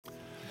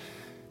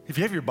If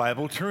you have your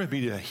Bible, turn with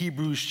me to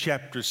Hebrews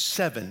chapter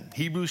 7.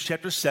 Hebrews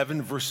chapter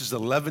 7, verses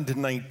 11 to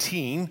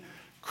 19.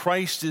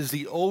 Christ is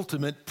the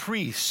ultimate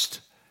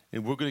priest.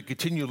 And we're going to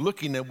continue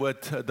looking at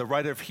what the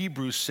writer of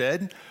Hebrews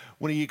said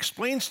when he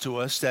explains to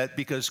us that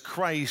because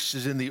Christ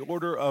is in the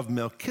order of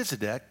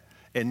Melchizedek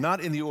and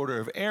not in the order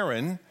of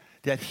Aaron,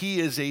 that he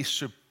is a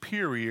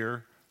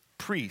superior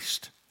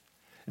priest.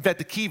 In fact,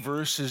 the key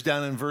verse is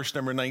down in verse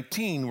number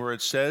 19 where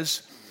it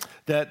says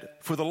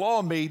that for the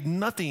law made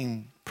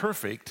nothing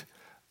perfect,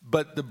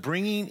 but the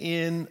bringing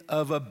in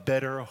of a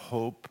better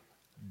hope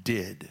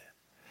did.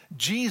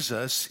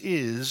 Jesus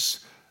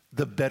is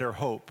the better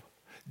hope.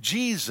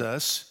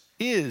 Jesus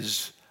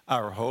is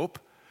our hope.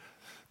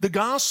 The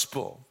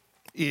gospel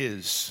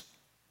is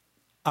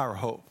our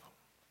hope.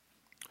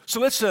 So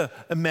let's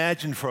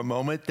imagine for a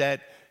moment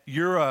that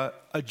you're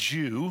a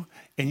Jew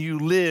and you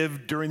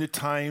lived during the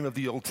time of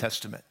the Old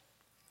Testament.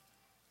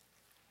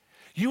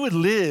 You would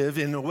live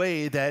in a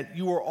way that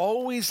you were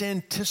always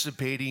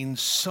anticipating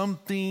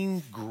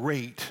something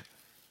great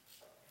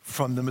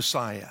from the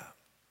Messiah.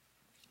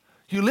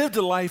 You lived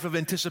a life of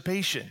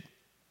anticipation.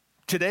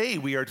 Today,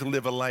 we are to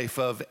live a life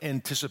of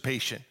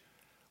anticipation.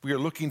 We are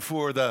looking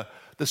for the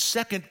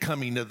second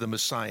coming of the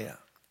Messiah.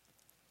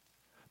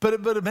 But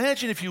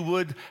imagine, if you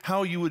would,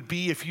 how you would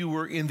be if you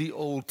were in the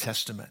Old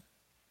Testament.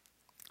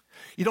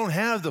 You don't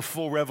have the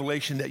full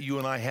revelation that you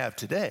and I have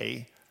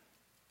today.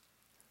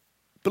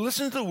 But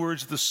listen to the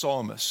words of the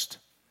psalmist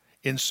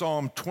in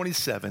Psalm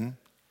 27,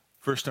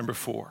 verse number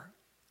 4.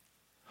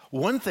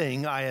 One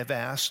thing I have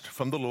asked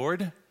from the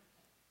Lord,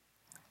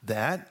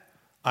 that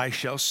I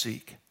shall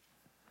seek,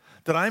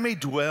 that I may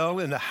dwell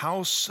in the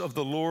house of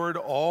the Lord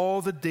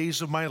all the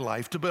days of my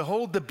life, to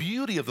behold the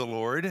beauty of the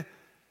Lord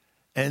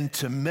and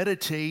to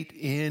meditate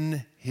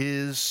in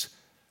his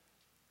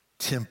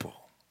temple.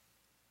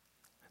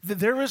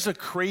 There is a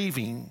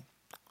craving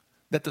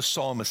that the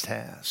psalmist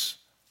has.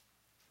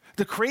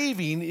 The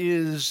craving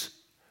is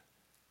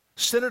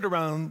centered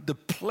around the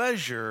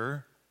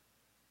pleasure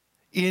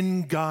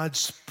in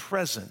God's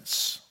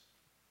presence.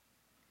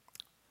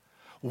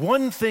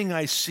 One thing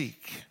I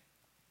seek,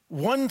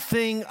 one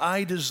thing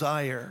I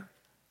desire,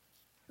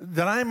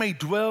 that I may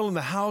dwell in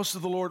the house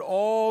of the Lord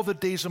all the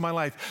days of my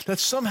life, that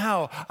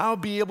somehow I'll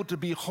be able to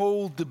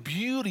behold the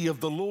beauty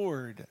of the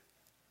Lord.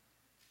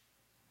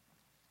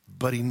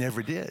 But he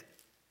never did.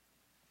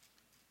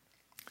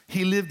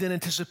 He lived in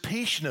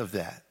anticipation of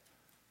that.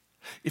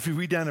 If you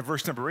read down in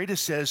verse number 8, it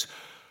says,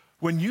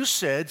 when you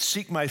said,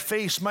 seek my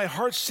face, my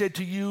heart said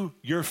to you,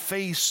 your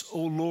face, O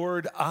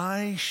Lord,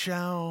 I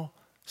shall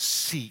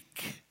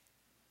seek.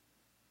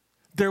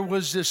 There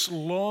was this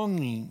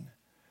longing,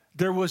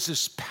 there was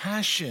this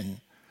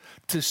passion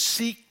to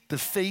seek the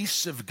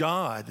face of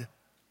God,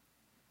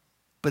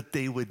 but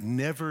they would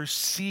never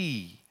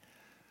see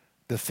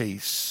the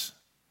face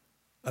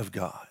of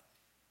God.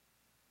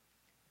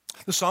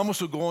 The psalmist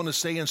will go on to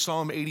say in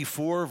Psalm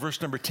 84,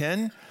 verse number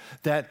 10,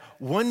 that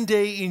one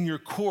day in your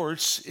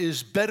courts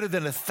is better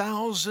than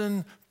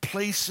 1,000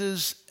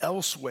 places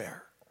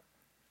elsewhere.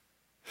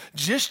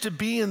 Just to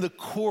be in the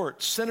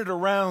court centered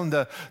around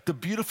the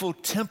beautiful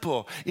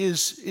temple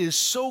is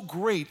so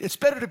great. It's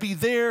better to be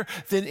there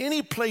than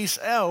any place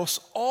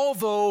else,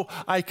 although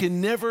I can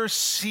never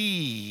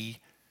see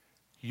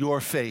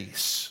your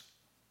face.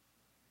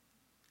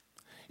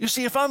 You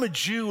see, if I'm a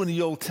Jew in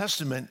the Old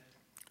Testament,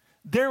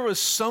 there was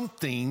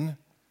something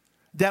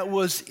that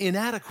was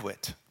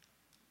inadequate.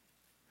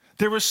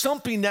 There was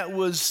something that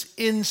was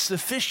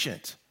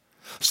insufficient,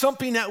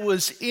 something that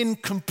was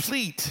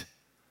incomplete,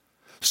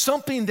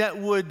 something that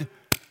would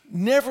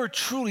never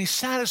truly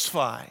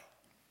satisfy.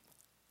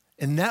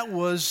 And that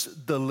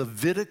was the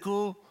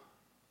Levitical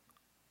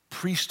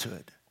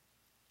priesthood,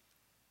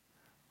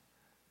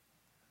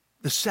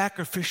 the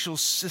sacrificial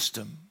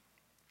system.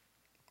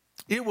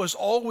 It was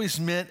always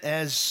meant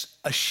as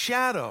a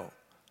shadow,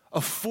 a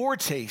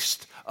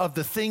foretaste of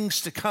the things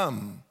to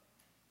come.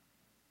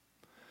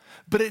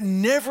 But it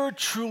never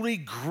truly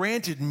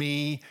granted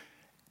me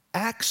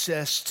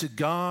access to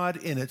God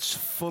in its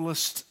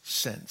fullest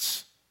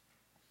sense.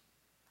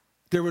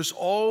 There was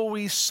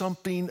always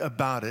something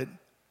about it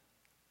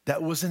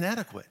that was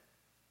inadequate.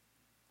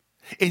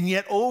 And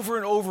yet over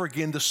and over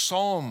again, the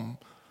psalm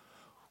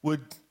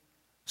would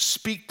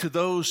speak to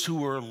those who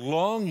were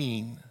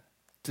longing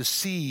to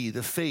see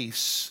the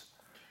face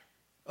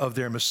of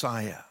their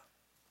Messiah.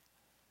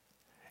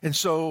 And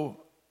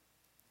so,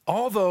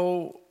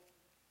 although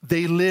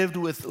they lived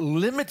with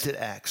limited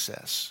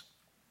access,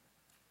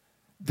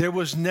 there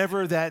was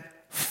never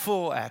that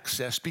full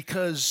access,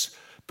 because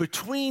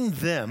between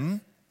them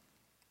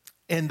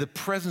and the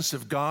presence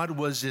of God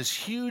was this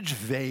huge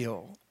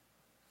veil,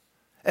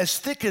 as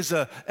thick as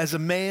a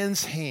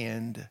man's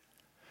hand,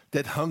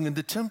 that hung in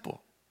the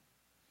temple.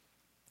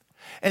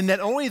 And that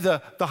only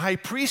the high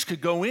priest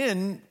could go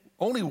in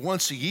only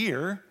once a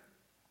year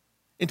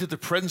into the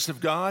presence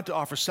of God to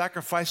offer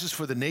sacrifices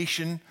for the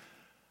nation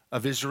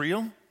of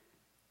Israel.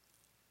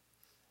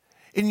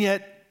 And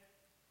yet,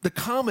 the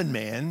common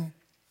man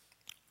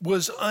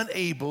was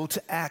unable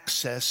to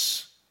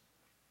access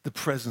the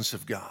presence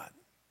of God.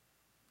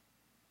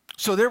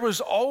 So there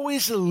was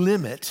always a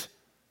limit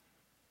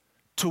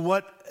to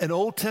what an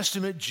Old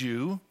Testament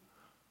Jew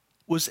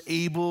was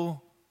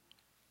able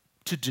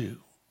to do.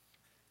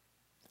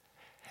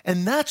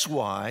 And that's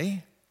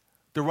why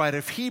the writer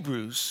of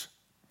Hebrews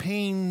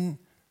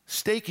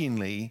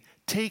painstakingly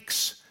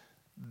takes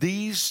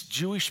these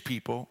Jewish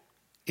people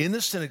in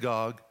the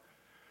synagogue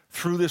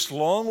through this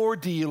long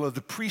ordeal of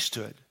the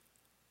priesthood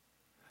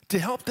to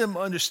help them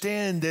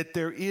understand that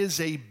there is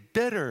a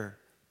better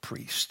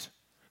priest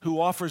who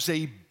offers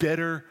a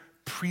better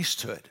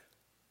priesthood.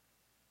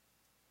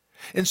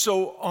 And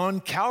so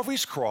on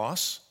Calvary's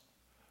cross,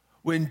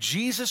 when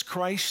Jesus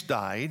Christ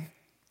died,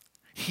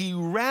 he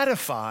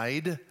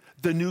ratified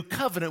the new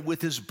covenant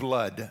with his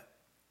blood.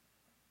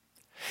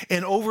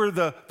 And over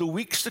the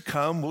weeks to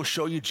come, we'll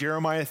show you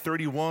Jeremiah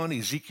 31,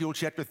 Ezekiel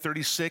chapter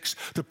 36,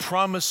 the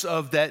promise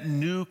of that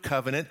new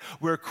covenant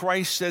where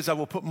Christ says, I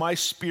will put my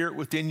spirit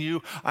within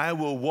you, I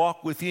will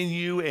walk within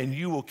you, and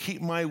you will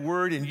keep my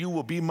word, and you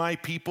will be my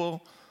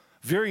people.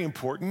 Very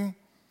important.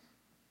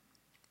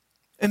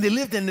 And they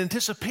lived in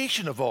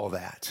anticipation of all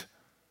that.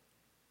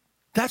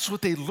 That's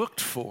what they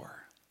looked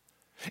for.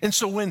 And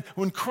so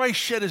when Christ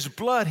shed his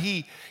blood,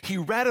 he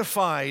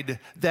ratified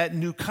that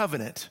new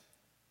covenant.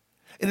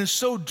 And in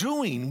so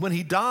doing, when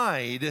he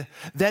died,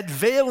 that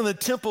veil in the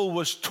temple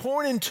was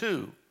torn in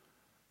two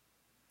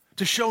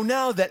to show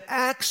now that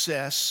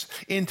access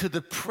into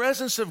the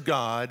presence of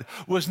God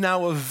was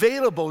now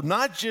available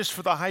not just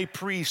for the high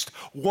priest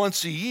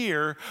once a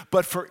year,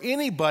 but for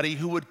anybody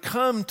who would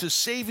come to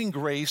saving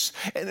grace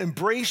and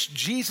embrace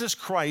Jesus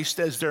Christ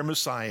as their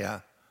Messiah.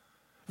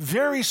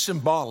 Very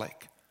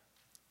symbolic.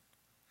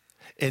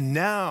 And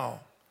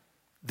now,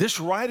 this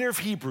writer of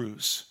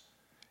Hebrews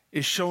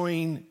is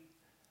showing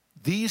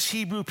these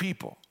Hebrew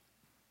people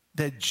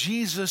that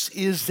Jesus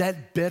is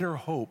that better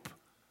hope.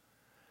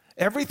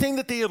 Everything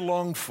that they had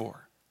longed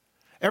for,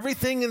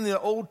 everything in the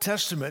Old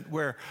Testament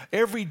where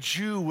every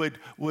Jew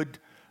would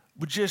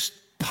just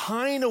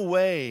pine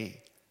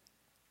away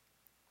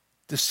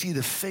to see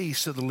the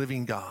face of the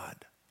living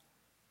God,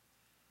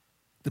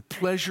 the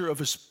pleasure of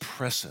his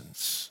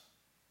presence.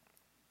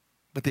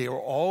 But they are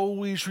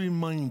always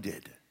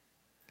reminded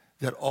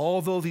that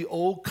although the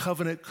Old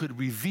Covenant could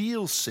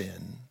reveal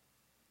sin,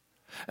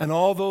 and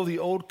although the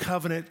Old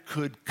Covenant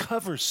could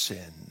cover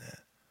sin,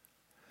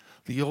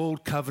 the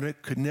Old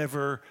Covenant could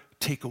never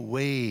take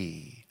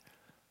away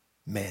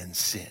man's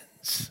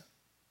sins.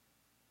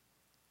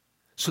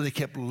 So they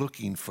kept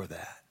looking for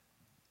that.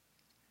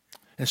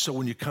 And so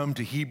when you come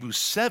to Hebrews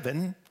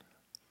 7,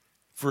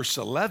 verse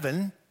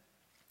 11,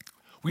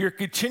 we are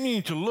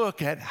continuing to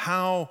look at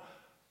how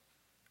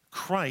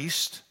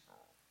Christ,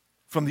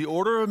 from the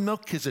order of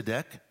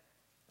Melchizedek,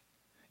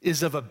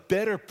 is of a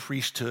better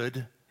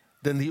priesthood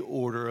than the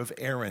order of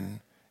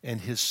Aaron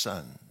and his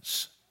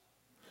sons.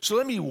 So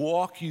let me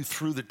walk you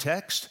through the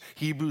text,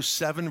 Hebrews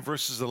 7,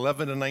 verses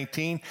 11 and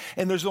 19.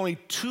 And there's only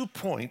 2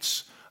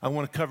 points I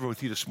want to cover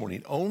with you this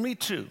morning. Only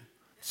 2.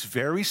 It's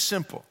very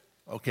simple,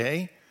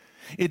 okay?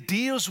 It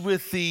deals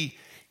with the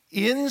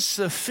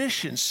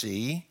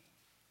insufficiency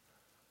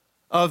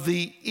of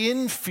the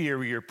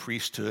inferior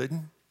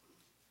priesthood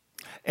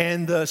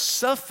and the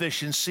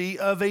sufficiency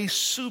of a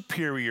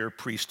superior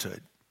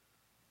priesthood.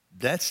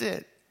 That's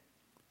it.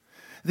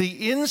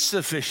 The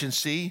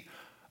insufficiency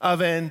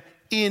of an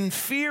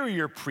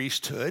inferior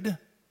priesthood,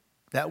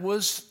 that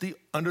was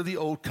under the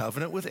Old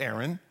Covenant with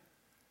Aaron,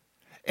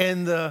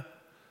 and the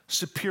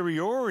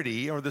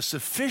superiority or the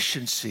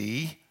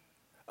sufficiency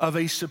of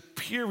a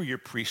superior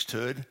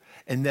priesthood,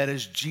 and that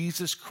is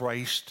Jesus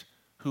Christ,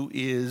 who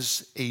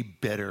is a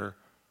better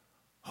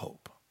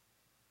hope.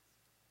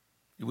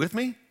 You with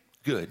me?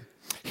 Good.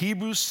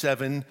 Hebrews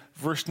 7,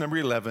 verse number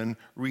 11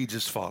 reads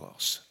as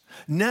follows.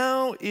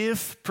 Now,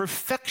 if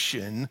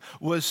perfection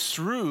was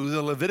through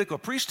the Levitical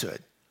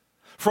priesthood,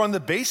 for on the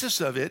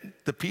basis of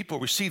it, the people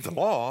received the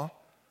law,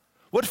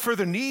 what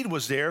further need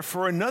was there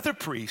for another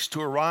priest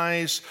to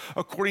arise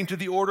according to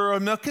the order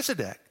of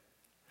Melchizedek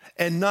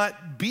and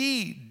not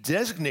be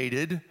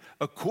designated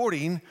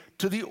according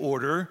to the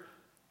order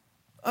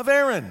of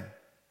Aaron?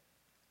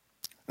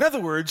 In other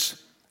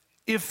words,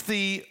 if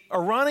the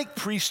Aaronic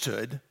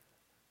priesthood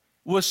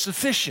was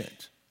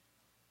sufficient,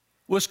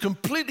 was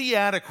completely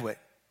adequate,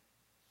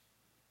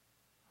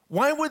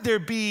 why would there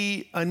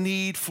be a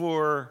need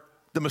for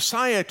the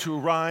Messiah to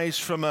arise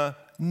from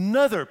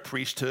another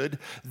priesthood,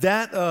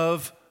 that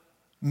of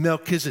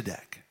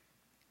Melchizedek?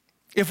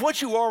 If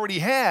what you already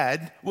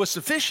had was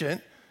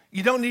sufficient,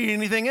 you don't need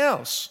anything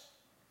else.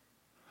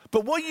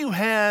 But what you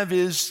have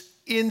is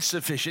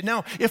insufficient.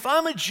 Now, if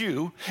I'm a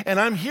Jew and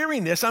I'm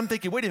hearing this, I'm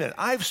thinking, wait a minute,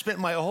 I've spent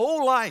my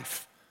whole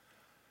life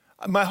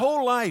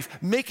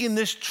making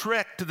this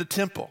trek to the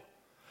temple.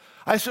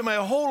 I spent my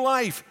whole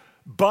life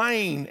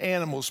buying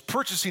animals,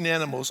 purchasing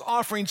animals,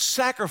 offering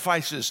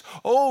sacrifices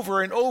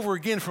over and over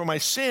again for my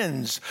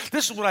sins.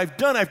 This is what I've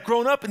done. I've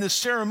grown up in this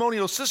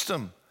ceremonial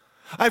system.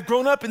 I've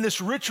grown up in this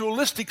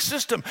ritualistic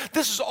system.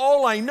 This is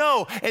all I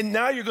know. And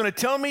now you're going to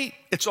tell me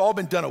it's all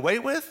been done away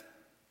with?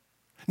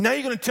 Now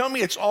you're going to tell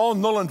me it's all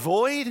null and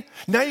void?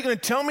 Now you're going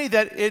to tell me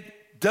that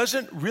it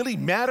doesn't really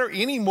matter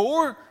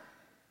anymore?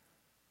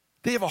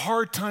 They have a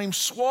hard time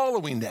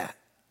swallowing that.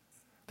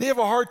 They have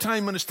a hard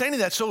time understanding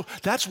that. So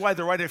that's why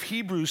the writer of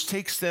Hebrews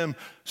takes them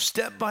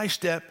step by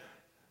step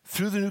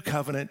through the new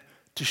covenant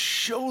to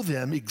show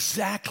them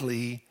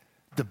exactly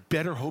the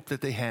better hope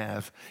that they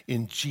have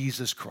in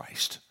Jesus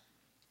Christ.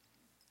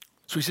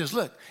 So he says,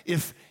 look,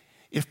 if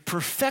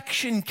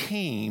perfection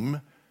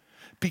came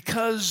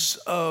because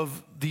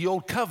of the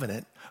old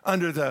covenant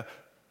under the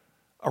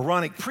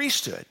Aaronic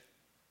priesthood,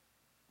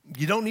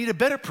 you don't need a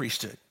better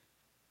priesthood.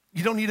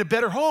 You don't need a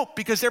better hope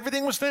because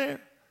everything was there.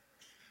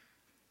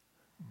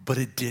 But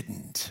it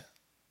didn't.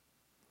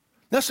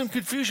 Now, some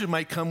confusion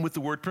might come with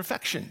the word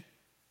perfection.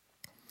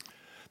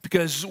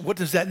 Because what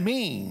does that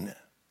mean?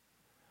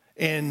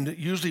 And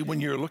usually when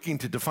you're looking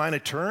to define a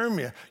term,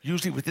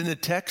 usually within the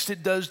text,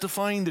 it does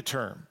define the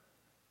term.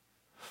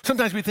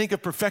 Sometimes we think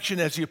of perfection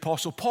as the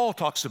Apostle Paul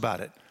talks about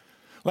it.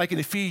 Like in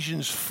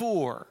Ephesians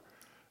 4,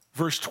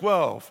 verse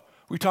 12,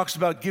 where he talks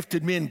about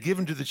gifted men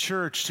given to the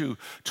church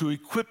to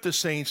equip the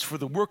saints for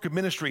the work of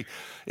ministry.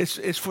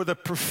 It's for the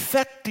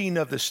perfecting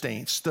of the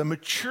saints, the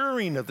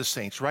maturing of the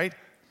saints, right?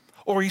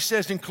 Or he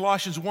says in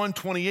Colossians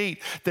 1:28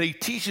 that he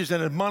teaches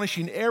and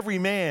admonishing every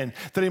man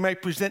that he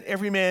might present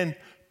every man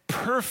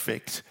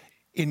perfect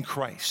in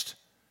Christ.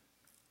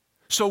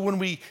 So when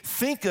we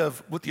think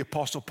of what the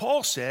Apostle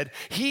Paul said,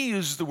 he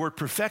uses the word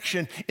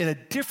perfection in a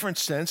different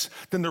sense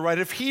than the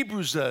writer of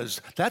Hebrews does.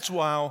 That's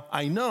why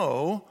I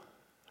know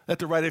that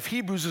the writer of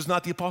Hebrews is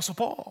not the Apostle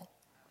Paul,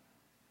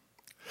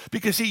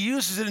 because he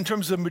uses it in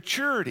terms of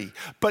maturity.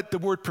 But the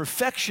word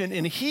perfection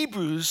in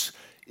Hebrews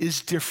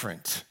is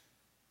different.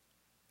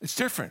 It's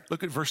different.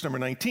 Look at verse number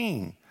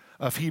 19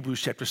 of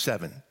Hebrews chapter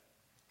 7.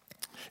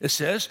 It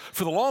says,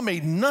 "For the law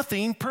made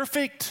nothing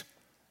perfect."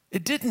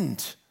 It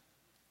didn't.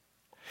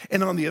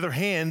 And on the other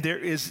hand, there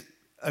is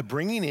a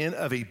bringing in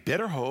of a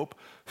better hope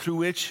through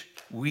which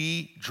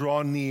we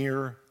draw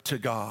near to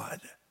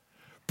God.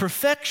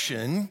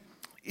 Perfection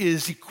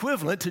is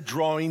equivalent to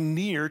drawing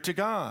near to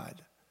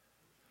God.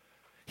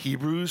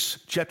 Hebrews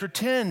chapter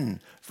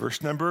 10,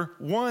 verse number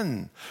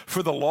 1.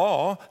 "For the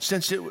law,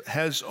 since it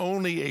has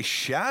only a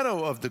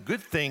shadow of the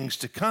good things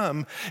to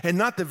come and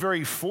not the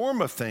very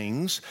form of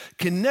things,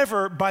 can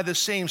never, by the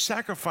same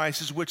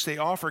sacrifices which they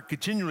offer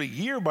continually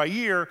year by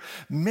year,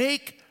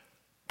 make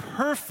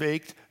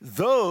perfect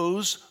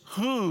those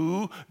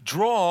who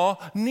draw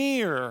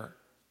near."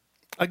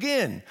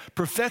 Again,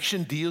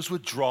 perfection deals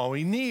with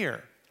drawing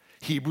near.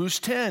 Hebrews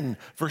 10,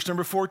 verse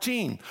number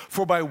 14.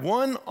 "For by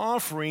one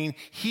offering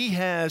he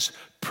has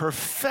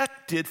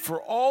perfected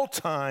for all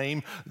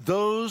time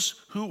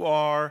those who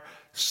are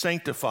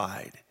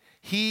sanctified."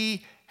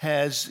 He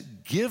has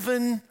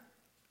given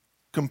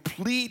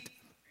complete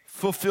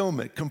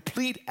fulfillment,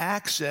 complete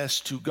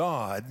access to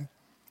God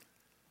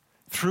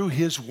through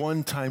his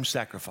one-time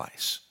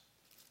sacrifice.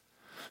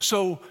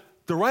 So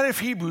the writer of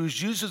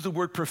Hebrews uses the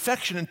word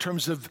perfection in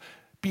terms of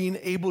being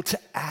able to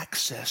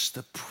access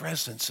the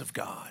presence of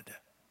God.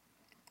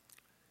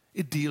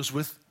 It deals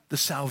with the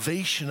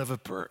salvation of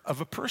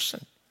a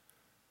person.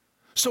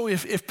 So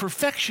if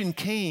perfection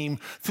came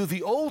through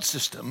the old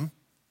system,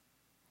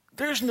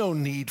 there's no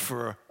need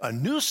for a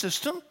new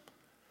system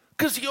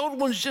because the old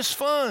one's just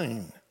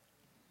fine.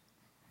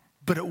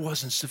 But it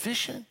wasn't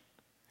sufficient.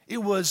 It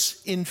was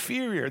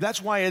inferior.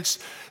 That's why it's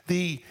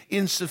the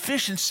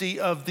insufficiency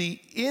of the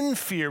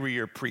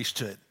inferior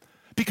priesthood,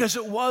 because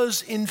it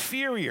was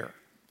inferior.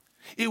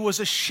 It was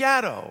a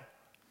shadow.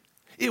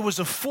 It was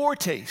a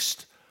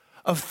foretaste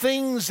of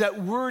things that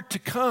were to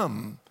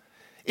come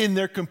in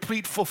their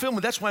complete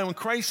fulfillment. That's why when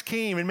Christ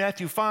came in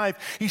Matthew 5,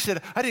 he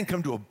said, "I didn't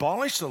come to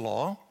abolish the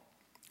law.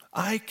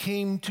 I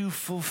came to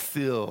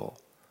fulfill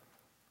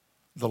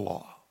the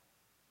law."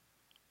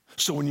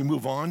 So when you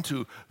move on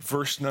to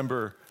verse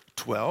number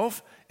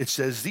 12, it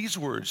says these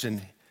words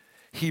in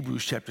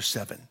Hebrews chapter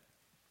 7.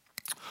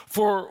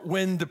 "For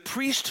when the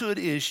priesthood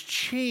is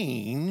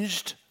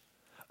changed,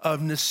 of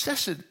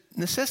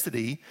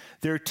necessity,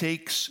 there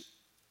takes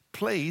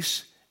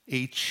place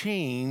a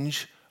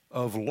change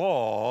of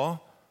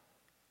law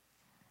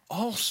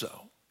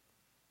also."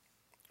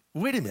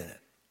 Wait a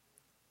minute.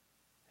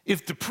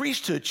 If the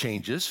priesthood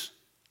changes,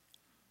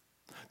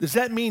 does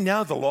that mean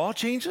now the law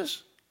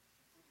changes?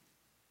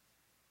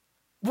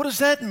 What does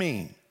that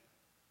mean?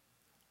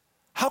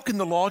 How can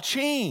the law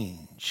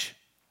change?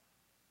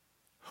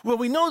 Well,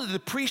 we know that the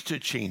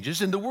priesthood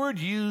changes, and the word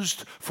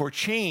used for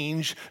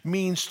change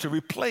means to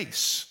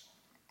replace.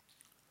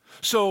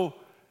 So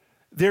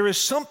there is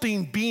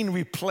something being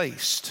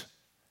replaced,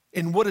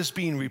 and what is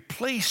being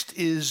replaced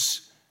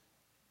is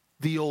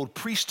the old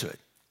priesthood.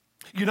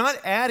 You're not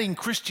adding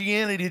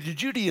Christianity to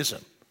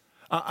Judaism.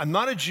 I'm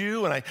not a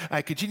Jew, and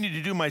I continue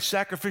to do my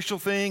sacrificial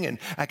thing, and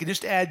I can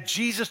just add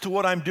Jesus to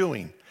what I'm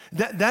doing.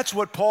 That's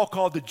what Paul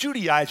called the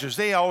Judaizers.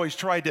 They always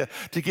tried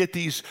to get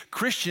these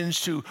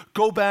Christians to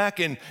go back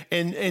and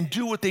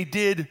do what they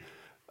did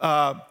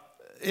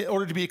in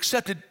order to be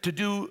accepted, to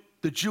do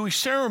the Jewish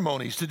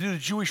ceremonies, to do the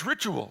Jewish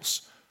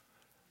rituals.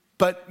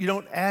 but you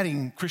don't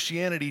adding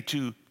Christianity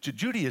to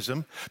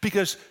Judaism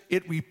because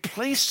it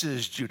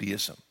replaces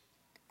Judaism.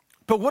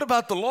 But what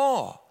about the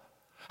law?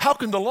 How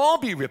can the law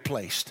be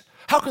replaced?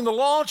 How can the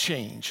law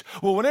change?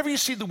 Well, whenever you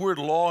see the word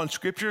law in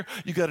Scripture,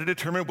 you got to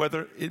determine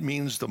whether it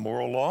means the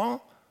moral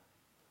law,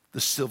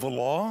 the civil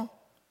law,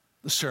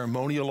 the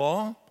ceremonial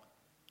law.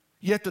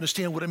 You have to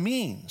understand what it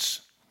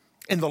means.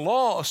 And the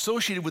law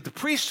associated with the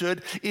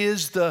priesthood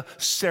is the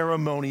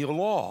ceremonial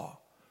law.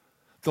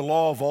 The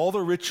law of all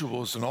the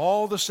rituals and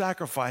all the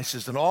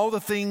sacrifices and all the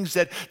things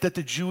that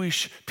the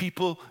Jewish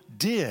people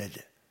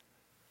did.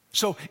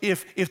 So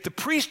if the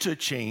priesthood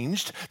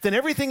changed, then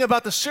everything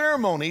about the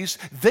ceremonies,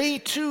 they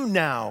too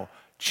now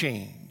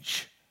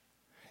change.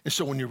 And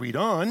so when you read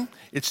on,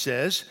 it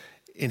says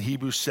in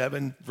Hebrews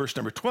 7, verse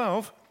number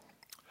 12,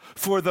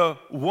 "For the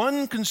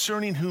one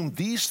concerning whom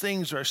these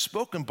things are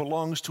spoken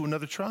belongs to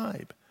another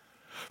tribe,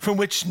 from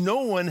which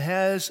no one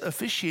has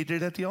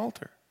officiated at the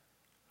altar.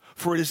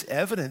 For it is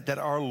evident that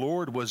our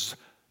Lord was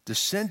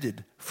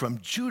descended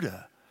from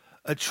Judah,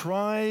 a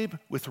tribe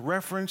with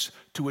reference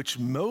to which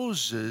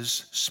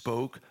Moses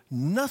spoke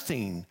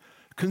nothing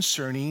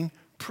concerning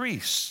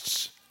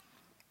priests."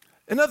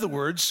 In other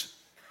words,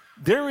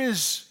 there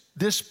is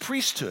this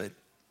priesthood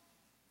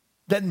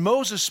that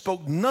Moses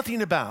spoke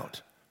nothing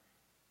about,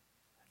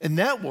 and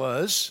that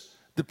was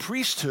the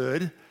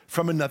priesthood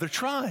from another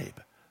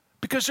tribe,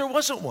 because there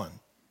wasn't one.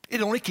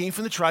 It only came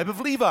from the tribe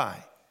of Levi.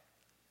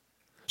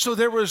 So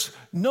there was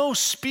no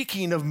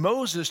speaking of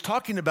Moses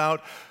talking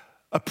about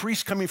a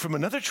priest coming from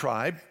another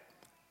tribe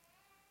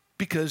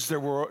because there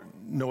were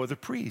no other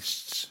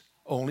priests,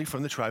 only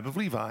from the tribe of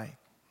Levi.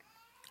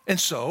 And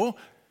so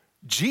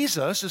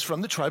Jesus is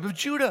from the tribe of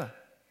Judah.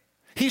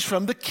 He's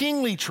from the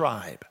kingly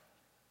tribe.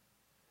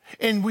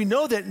 And we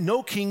know that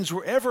no kings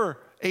were ever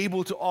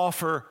able to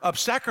offer up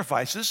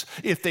sacrifices.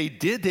 If they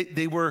did,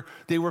 they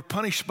were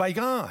punished by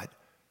God.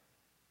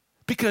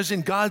 Because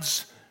in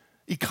God's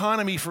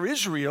economy for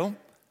Israel,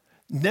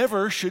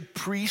 never should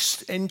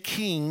priests and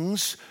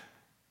kings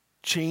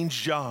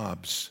change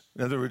jobs.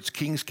 In other words,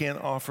 kings can't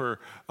offer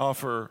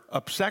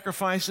up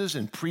sacrifices,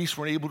 and priests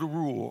weren't able to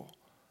rule.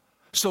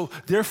 So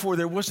therefore,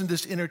 there wasn't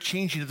this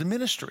interchanging of the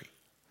ministry.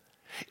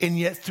 And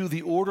yet through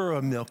the order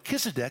of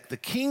Melchizedek, the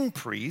king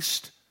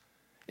priest,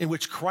 in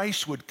which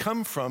Christ would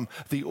come from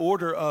the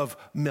order of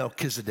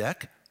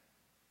Melchizedek,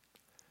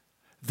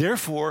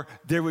 therefore,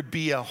 there would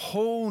be a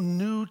whole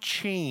new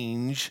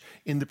change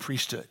in the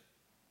priesthood.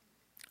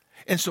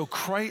 And so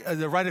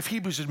the writer of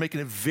Hebrews is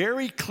making it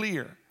very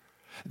clear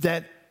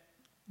that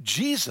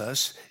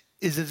Jesus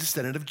is a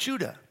descendant of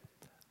Judah,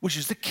 which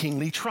is the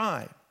kingly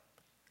tribe.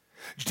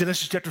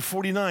 Genesis chapter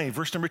 49,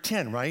 verse number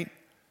 10, right?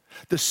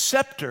 "The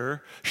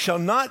scepter shall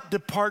not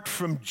depart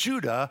from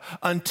Judah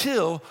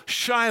until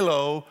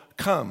Shiloh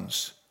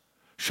comes."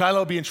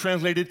 Shiloh being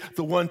translated,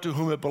 the one to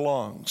whom it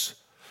belongs.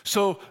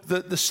 So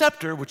the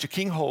scepter, which a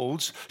king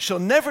holds, shall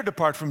never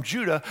depart from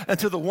Judah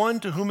until the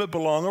one to whom it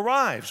belongs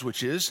arrives,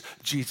 which is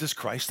Jesus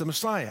Christ the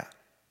Messiah.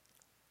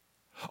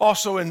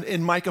 Also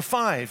in Micah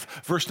 5,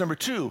 verse number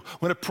 2,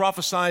 when it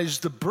prophesies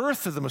the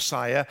birth of the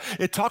Messiah,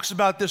 it talks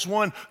about this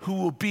one who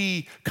will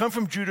come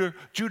from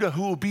Judah,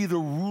 who will be the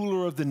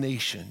ruler of the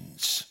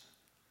nations.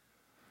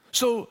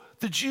 So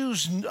the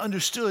Jews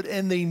understood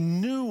and they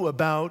knew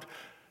about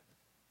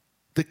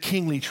the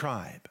kingly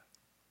tribe.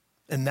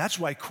 And that's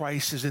why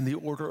Christ is in the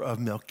order of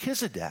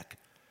Melchizedek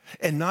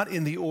and not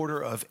in the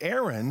order of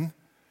Aaron,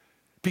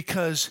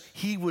 because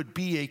he would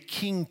be a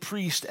king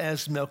priest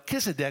as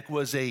Melchizedek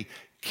was a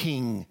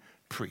king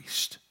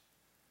priest.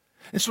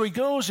 And so he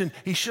goes and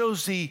he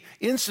shows the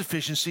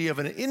insufficiency of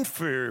an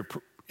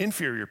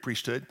inferior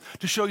priesthood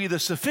to show you the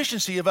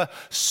sufficiency of a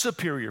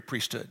superior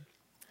priesthood.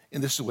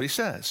 And this is what he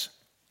says.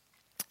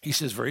 He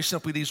says very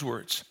simply these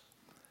words,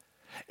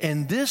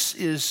 "And this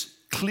is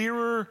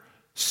clearer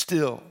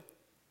still."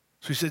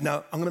 So he said,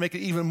 now I'm going to make it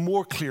even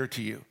more clear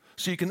to you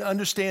so you can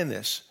understand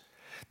this.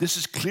 "This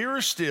is clearer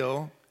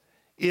still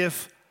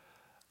if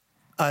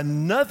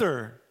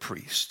another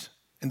priest,"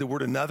 and the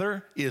word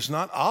another is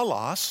not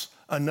allos,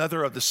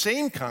 another of the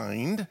same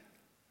kind,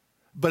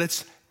 but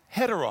it's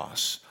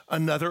heteros,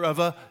 another of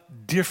a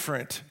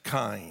different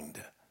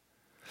kind.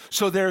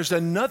 So there's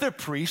another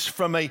priest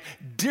from a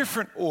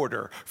different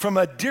order, from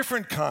a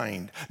different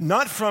kind,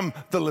 not from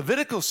the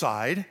Levitical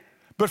side,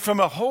 but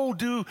from a whole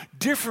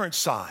different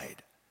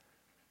side,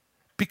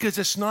 because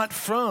it's not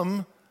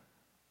from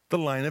the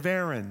line of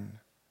Aaron.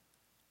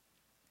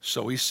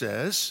 So he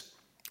says,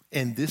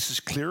 "And this is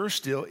clearer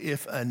still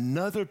if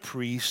another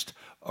priest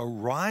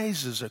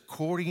arises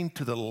according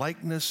to the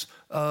likeness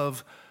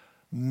of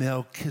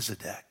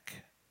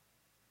Melchizedek."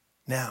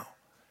 Now,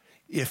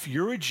 if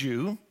you're a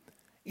Jew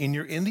and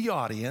you're in the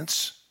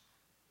audience,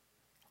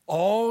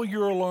 all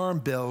your alarm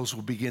bells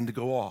will begin to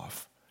go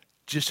off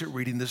just at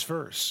reading this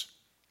verse.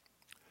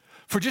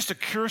 For just a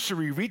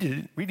cursory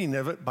reading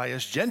of it by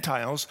us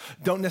Gentiles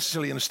don't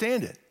necessarily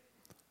understand it.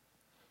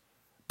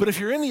 But if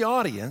you're in the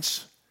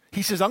audience,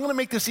 he says, I'm going to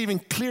make this even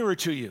clearer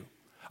to you.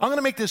 I'm going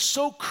to make this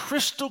so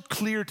crystal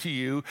clear to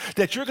you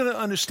that you're going to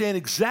understand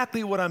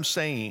exactly what I'm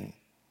saying.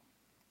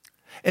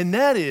 And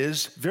that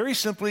is very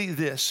simply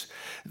this.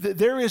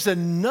 There is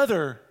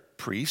another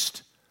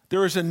priest.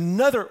 There is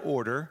another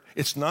order.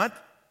 It's not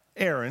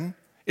Aaron.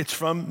 It's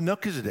from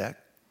Melchizedek.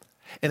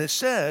 And it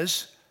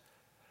says,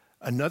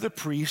 another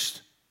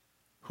priest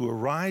who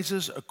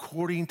arises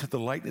according to the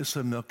likeness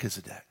of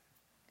Melchizedek.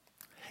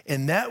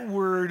 And that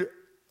word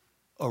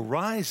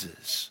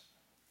arises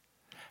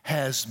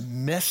has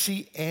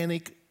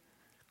messianic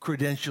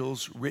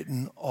credentials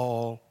written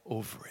all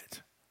over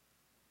it.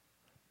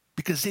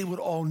 Because they would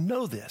all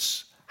know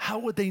this. How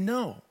would they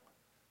know?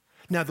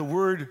 Now, the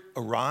word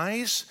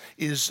arise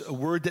is a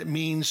word that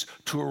means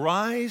to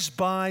arise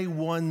by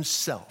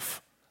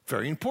oneself.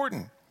 Very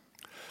important.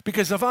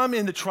 Because if I'm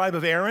in the tribe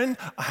of Aaron,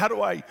 how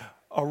do I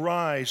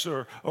arise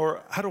or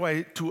how do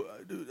I to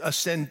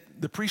ascend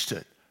the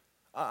priesthood?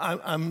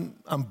 I'm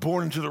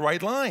born into the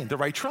right line, the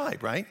right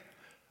tribe, right?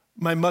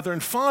 My mother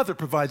and father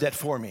provide that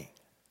for me.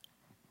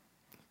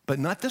 But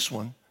not this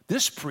one.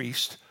 This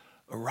priest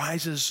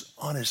arises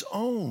on his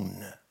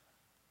own.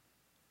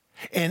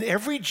 And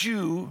every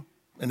Jew,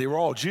 and they were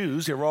all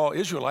Jews, they were all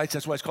Israelites,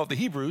 that's why it's called the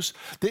Hebrews,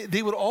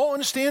 they would all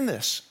understand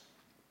this.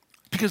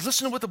 Because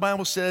listen to what the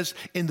Bible says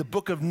in the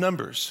book of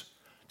Numbers.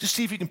 Just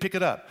see if you can pick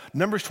it up.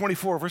 Numbers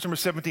 24, verse number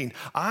 17.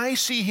 I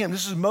see him.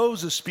 This is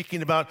Moses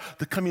speaking about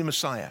the coming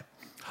Messiah.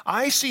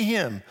 I see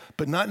him,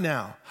 but not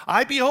now.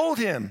 I behold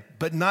him,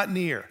 but not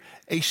near.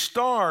 A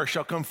star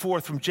shall come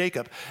forth from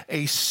Jacob.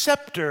 A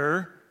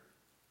scepter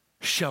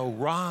shall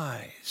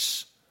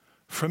rise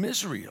from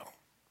Israel.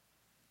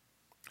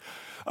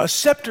 A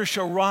scepter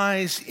shall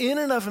rise in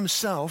and of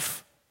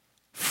himself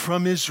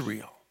from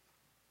Israel.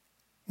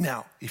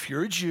 Now, if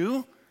you're a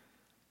Jew,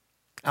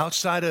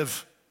 outside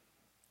of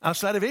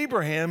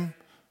Abraham,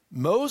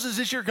 Moses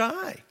is your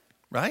guy,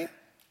 right?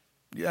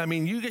 I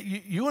mean,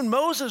 you and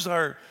Moses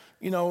are,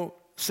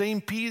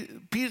 same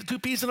two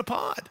peas in a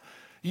pod.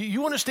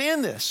 You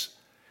understand this.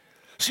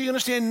 So you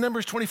understand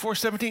Numbers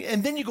 24:17,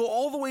 and then you go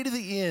all the way to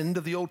the end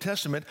of the Old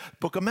Testament,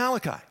 book of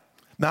Malachi.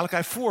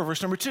 Malachi 4,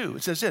 verse number 2,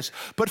 it says this,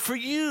 but for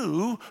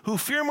you who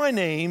fear my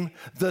name,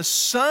 the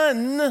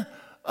Son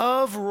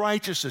of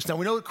righteousness. Now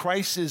we know that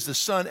Christ is the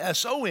Son,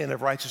 S-O-N,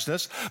 of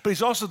righteousness, but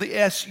he's also the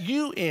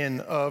S-U-N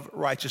of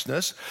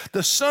righteousness.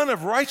 The Son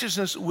of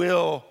righteousness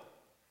will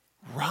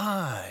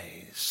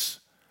rise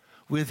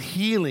with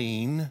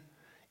healing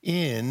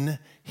in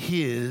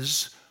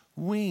his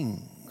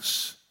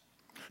wings.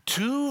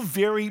 Two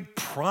very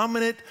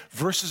prominent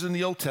verses in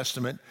the Old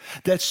Testament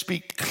that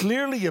speak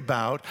clearly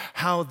about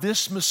how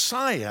this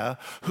Messiah,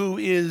 who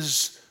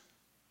is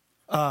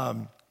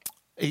a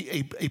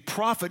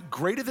prophet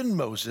greater than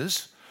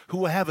Moses, who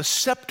will have a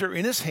scepter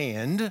in his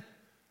hand,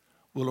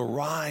 will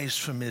arise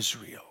from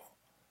Israel.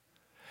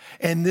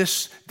 And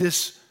this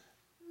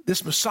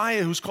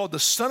Messiah, who's called the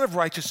Son of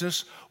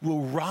Righteousness,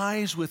 will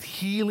rise with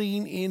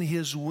healing in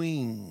his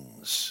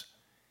wings.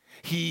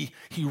 He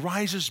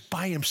rises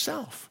by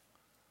himself,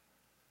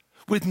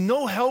 with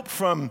no help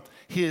from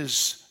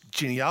his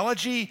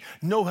genealogy,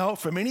 no help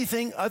from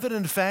anything other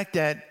than the fact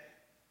that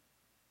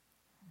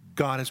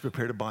God has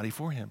prepared a body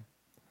for him.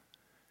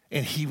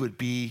 And he would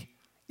be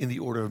in the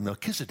order of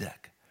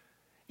Melchizedek.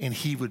 And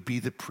he would be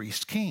the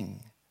priest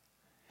king.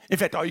 In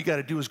fact, all you got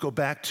to do is go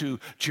back to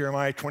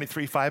Jeremiah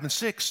 23, 5 and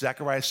 6,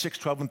 Zechariah 6,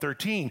 12 and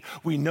 13.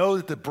 We know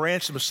that the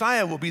branch of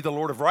Messiah will be the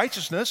Lord of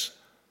righteousness.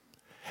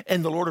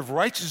 And the Lord of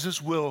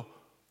righteousness will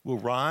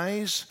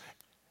rise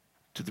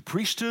to the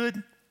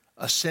priesthood,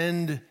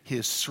 ascend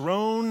his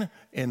throne,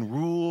 and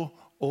rule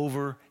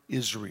over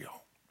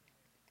Israel.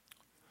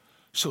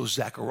 So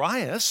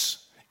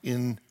Zacharias,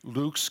 in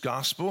Luke's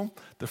gospel,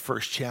 the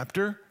first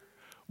chapter,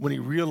 when he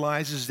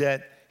realizes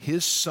that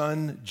his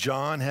son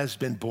John has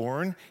been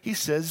born, he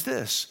says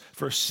this,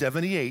 verse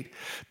 78,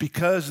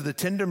 because of the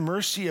tender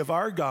mercy of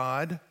our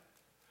God,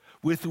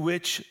 with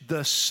which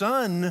the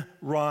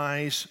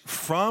sunrise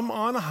from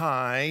on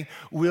high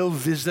will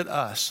visit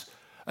us.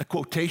 A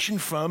quotation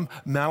from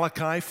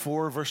Malachi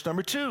 4, verse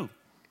number 2,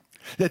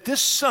 that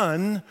this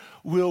son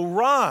will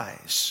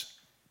rise.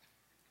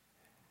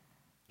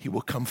 He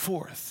will come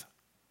forth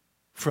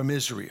from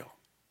Israel.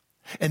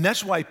 And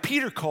that's why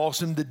Peter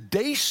calls him the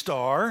day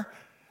star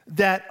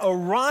that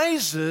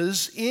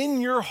arises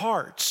in your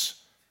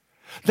hearts.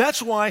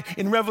 That's why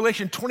in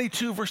Revelation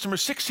 22, verse number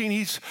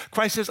 16,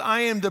 Christ says,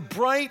 I am the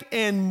bright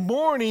and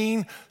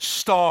morning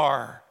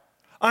star.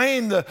 I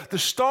am the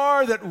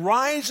star that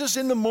rises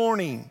in the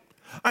morning.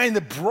 I am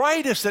the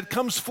brightest that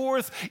comes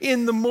forth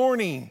in the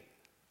morning.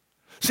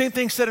 Same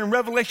thing said in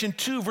Revelation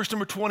 2, verse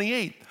number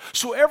 28.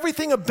 So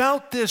everything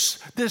about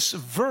this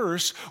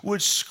verse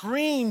would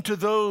scream to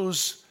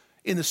those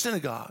in the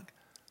synagogue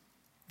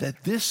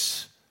that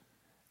this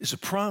is a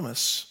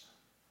promise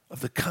of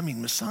the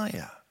coming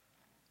Messiah.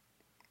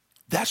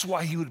 That's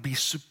why he would be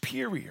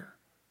superior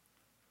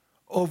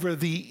over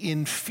the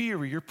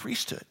inferior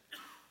priesthood,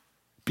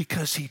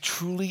 because he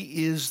truly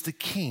is the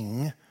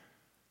king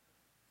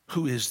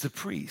who is the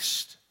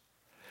priest.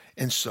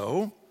 And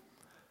so,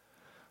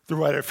 the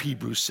writer of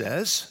Hebrews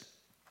says,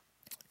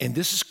 and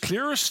this is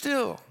clearer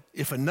still,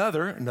 if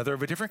another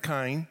of a different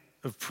kind,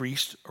 of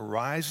priests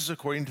arises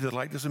according to the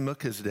likeness of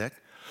Melchizedek,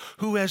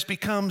 who has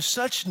become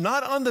such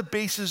not on the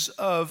basis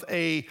of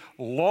a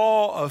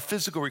law of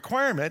physical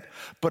requirement,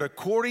 but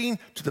according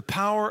to the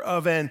power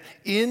of an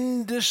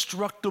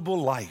indestructible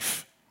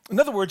life. In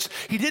other words,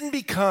 he didn't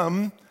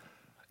become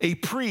a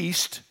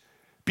priest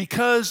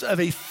because of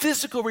a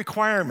physical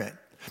requirement.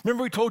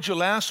 Remember we told you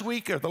last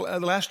week, or the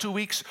last 2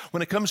 weeks,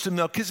 when it comes to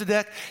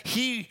Melchizedek,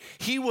 he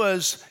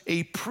was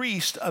a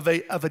priest of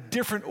a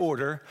different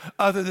order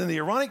other than the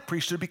Aaronic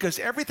priesthood, because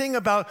everything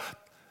about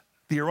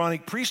the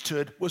Aaronic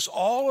priesthood was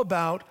all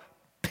about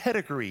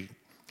pedigree.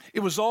 It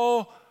was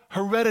all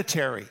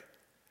hereditary.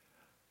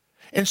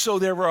 And so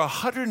there were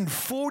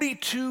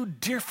 142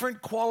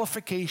 different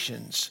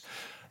qualifications,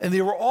 and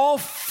they were all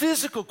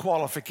physical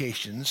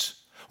qualifications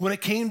when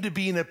it came to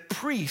being a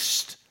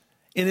priest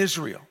in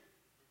Israel.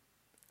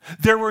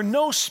 There were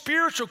no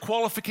spiritual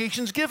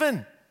qualifications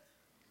given,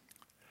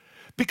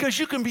 because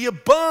you can be a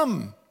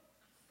bum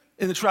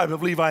in the tribe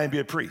of Levi and be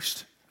a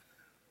priest,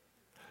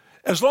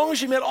 as long as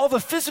you met all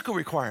the physical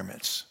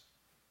requirements.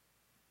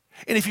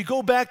 And if you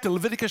go back to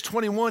Leviticus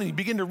 21 and you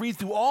begin to read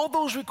through all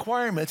those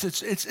requirements,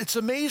 it's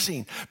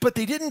amazing. But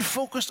they didn't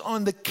focus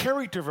on the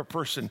character of a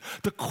person,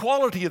 the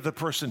quality of the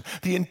person,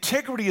 the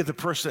integrity of the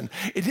person.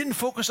 It didn't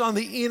focus on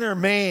the inner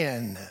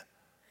man.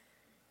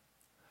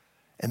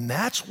 And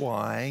that's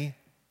why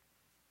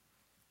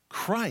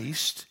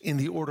Christ, in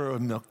the order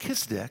of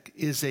Melchizedek,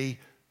 is a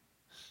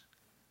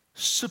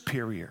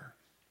superior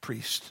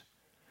priest.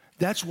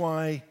 That's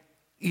why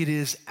it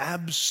is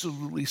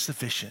absolutely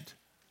sufficient,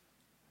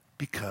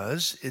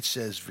 because it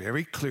says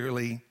very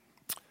clearly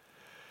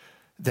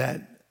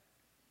that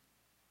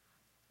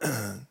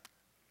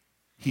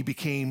he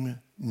became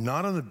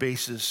not on the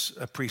basis,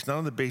 a priest, not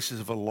on the basis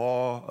of a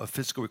law of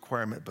physical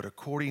requirement, but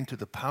according to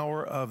the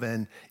power of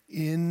an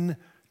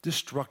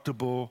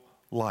indestructible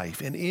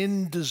life, an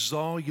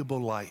indissoluble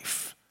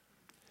life.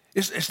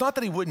 It's not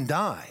that he wouldn't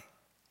die,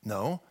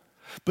 no,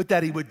 but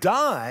that he would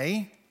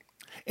die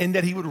and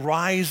that he would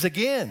rise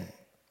again.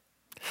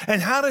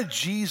 And how did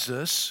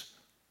Jesus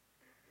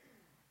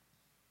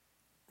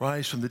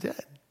rise from the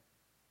dead?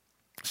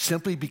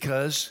 Simply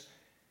because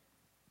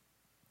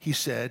he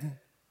said,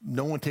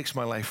 no one takes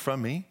my life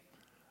from me.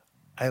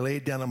 I lay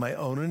it down on my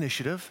own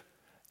initiative,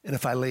 and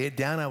if I lay it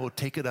down, I will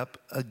take it up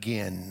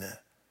again.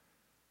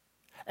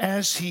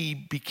 As he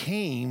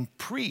became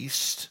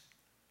priest,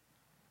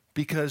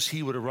 because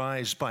he would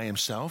arise by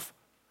himself,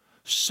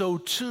 so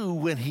too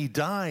when he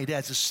died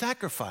as a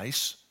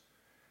sacrifice,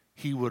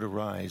 he would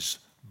arise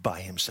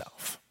by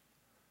himself.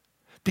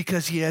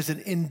 Because he has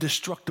an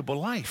indestructible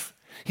life.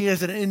 He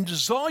has an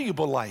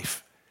indissoluble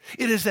life.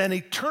 It is an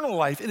eternal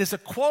life. It is a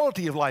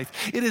quality of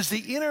life. It is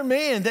the inner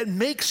man that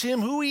makes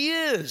him who he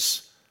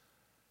is.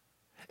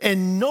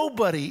 And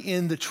nobody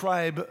in the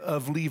tribe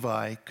of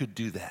Levi could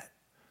do that.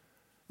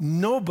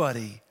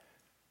 Nobody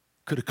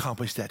could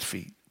accomplish that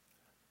feat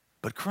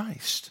but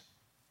Christ.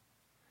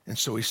 And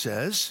so he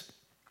says,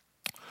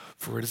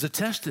 for it is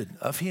attested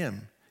of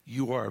him,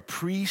 you are a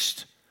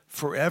priest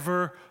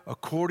forever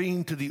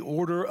according to the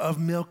order of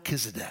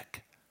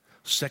Melchizedek.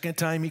 Second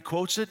time he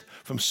quotes it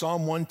from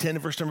Psalm 110,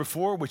 verse number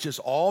 4, which is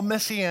all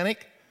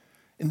messianic,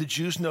 and the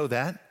Jews know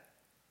that.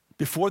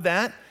 Before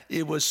that,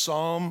 it was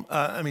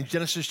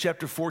Genesis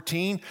chapter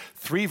 14,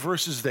 3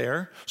 verses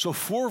there. So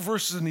 4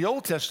 verses in the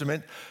Old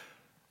Testament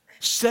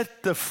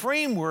set the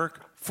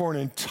framework for an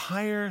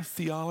entire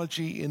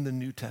theology in the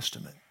New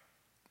Testament.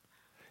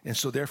 And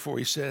so therefore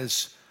he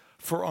says,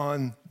 for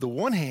on the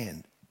one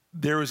hand,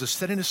 there is a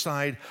setting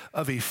aside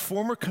of a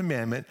former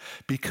commandment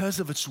because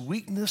of its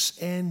weakness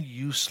and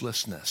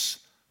uselessness.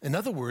 In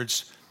other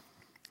words,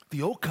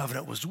 the old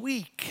covenant was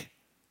weak.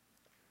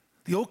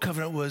 The old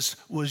covenant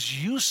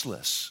was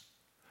useless.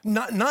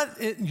 Not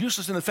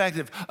useless in the fact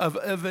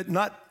of it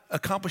not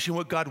accomplishing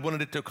what God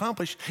wanted it to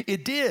accomplish.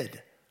 It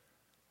did.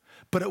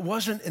 But it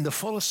wasn't in the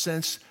fullest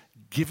sense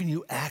giving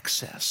you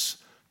access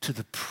to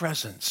the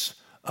presence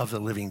of the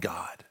living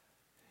God.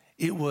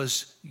 It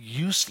was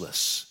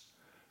useless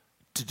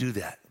to do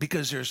that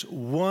because there's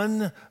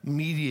one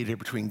mediator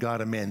between God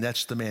and man.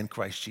 That's the man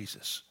Christ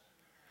Jesus.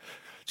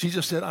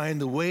 Jesus said, I am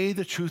the way,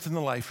 the truth, and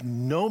the life.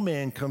 No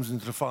man comes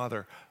into the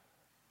Father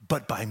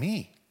but by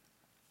me.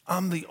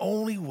 I'm the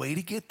only way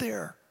to get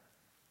there.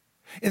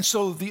 And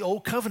so the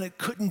old covenant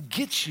couldn't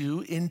get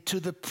you into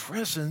the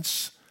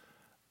presence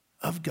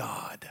of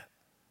God.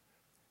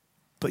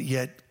 But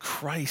yet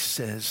Christ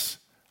says,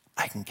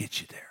 I can get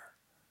you there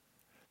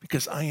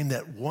because I am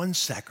that one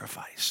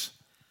sacrifice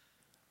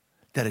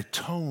that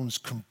atones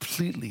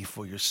completely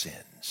for your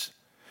sins.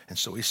 And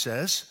so he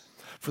says,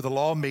 for the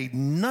law made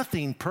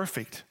nothing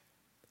perfect.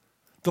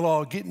 The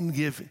law didn't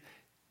give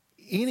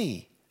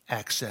any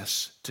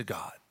access to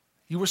God.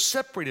 You were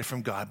separated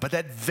from God, but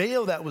that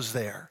veil that was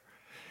there.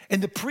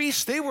 And the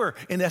priests, they were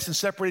in essence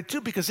separated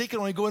too because they could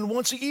only go in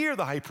once a year,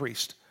 the high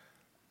priest.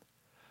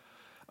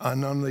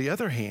 And on the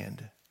other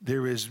hand,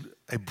 there is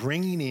a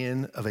bringing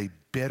in of a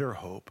better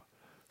hope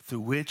through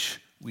which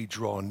we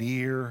draw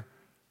near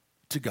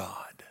to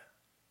God.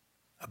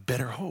 A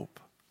better hope.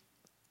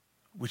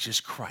 which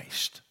is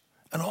Christ.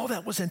 And all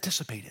that was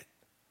anticipated.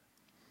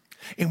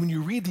 And when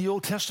you read the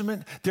Old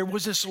Testament, there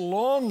was this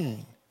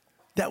longing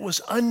that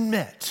was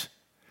unmet,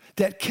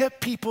 that kept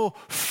people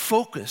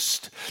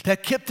focused,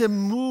 that kept them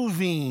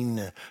moving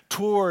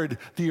toward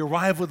the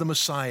arrival of the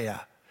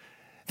Messiah,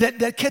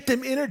 that kept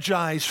them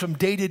energized from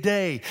day to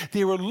day.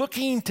 They were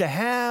looking to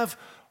have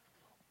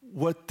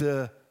what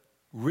the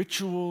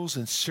rituals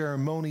and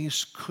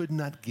ceremonies could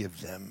not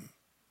give them: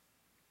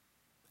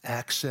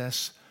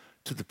 access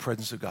to the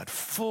presence of God,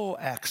 full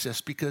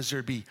access, because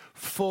there'd be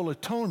full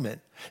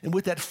atonement. And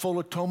with that full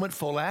atonement,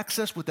 full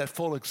access, with that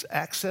full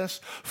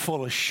access,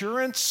 full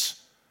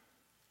assurance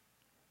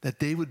that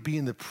they would be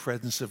in the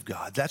presence of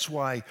God. That's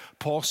why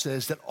Paul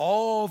says that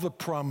all the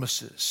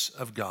promises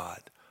of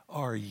God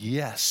are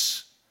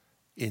yes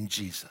in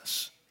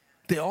Jesus.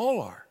 They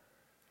all are.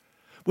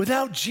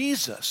 Without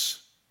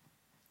Jesus,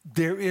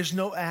 there is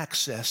no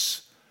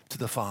access to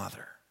the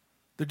Father.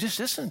 There just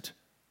isn't.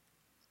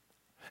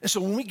 And so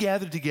when we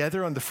gather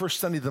together on the first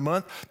Sunday of the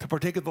month to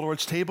partake of the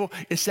Lord's table,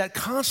 it's that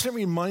constant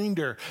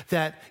reminder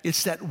that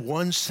it's that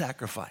one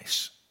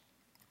sacrifice.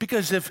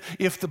 Because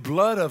if the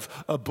blood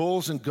of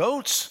bulls and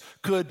goats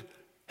could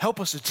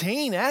help us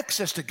attain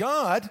access to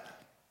God,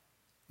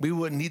 we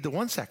wouldn't need the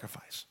one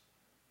sacrifice.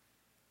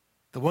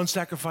 The one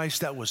sacrifice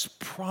that was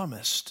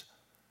promised,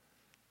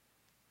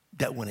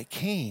 that when it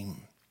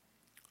came,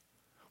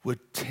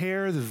 would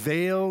tear the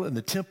veil in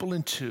the temple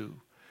in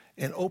two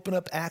and open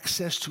up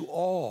access to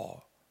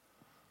all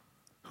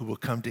who will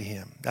come to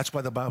him. That's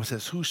why the Bible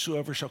says,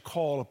 whosoever shall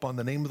call upon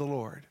the name of the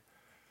Lord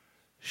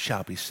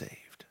shall be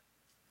saved.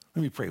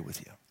 Let me pray with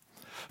you.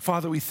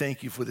 Father, we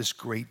thank you for this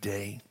great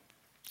day.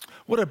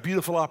 What a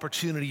beautiful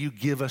opportunity you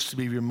give us to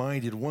be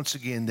reminded once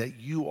again that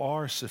you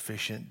are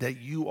sufficient, that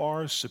you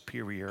are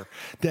superior,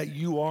 that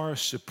you are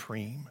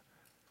supreme.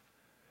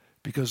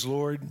 Because,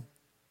 Lord,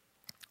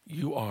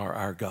 you are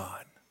our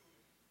God,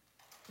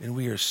 and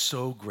we are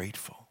so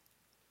grateful.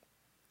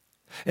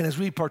 And as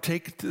we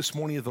partake this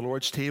morning of the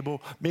Lord's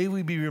table, may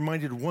we be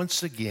reminded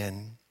once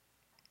again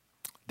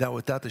that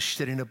without the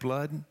shedding of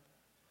blood,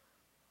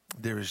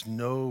 there is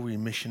no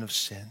remission of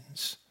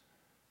sins.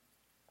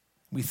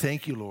 We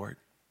thank you, Lord,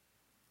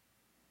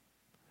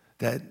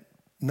 that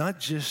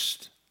not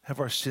just have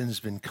our sins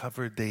been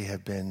covered, they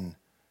have been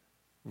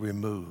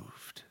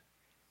removed,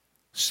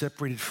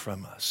 separated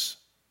from us.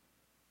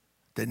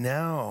 That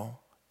now,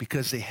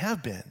 because they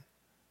have been,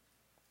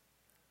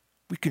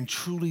 we can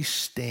truly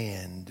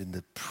stand in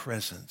the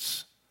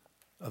presence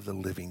of the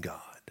living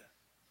God.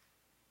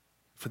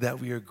 For that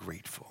we are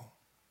grateful.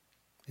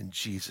 In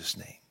Jesus'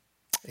 name,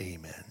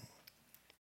 amen.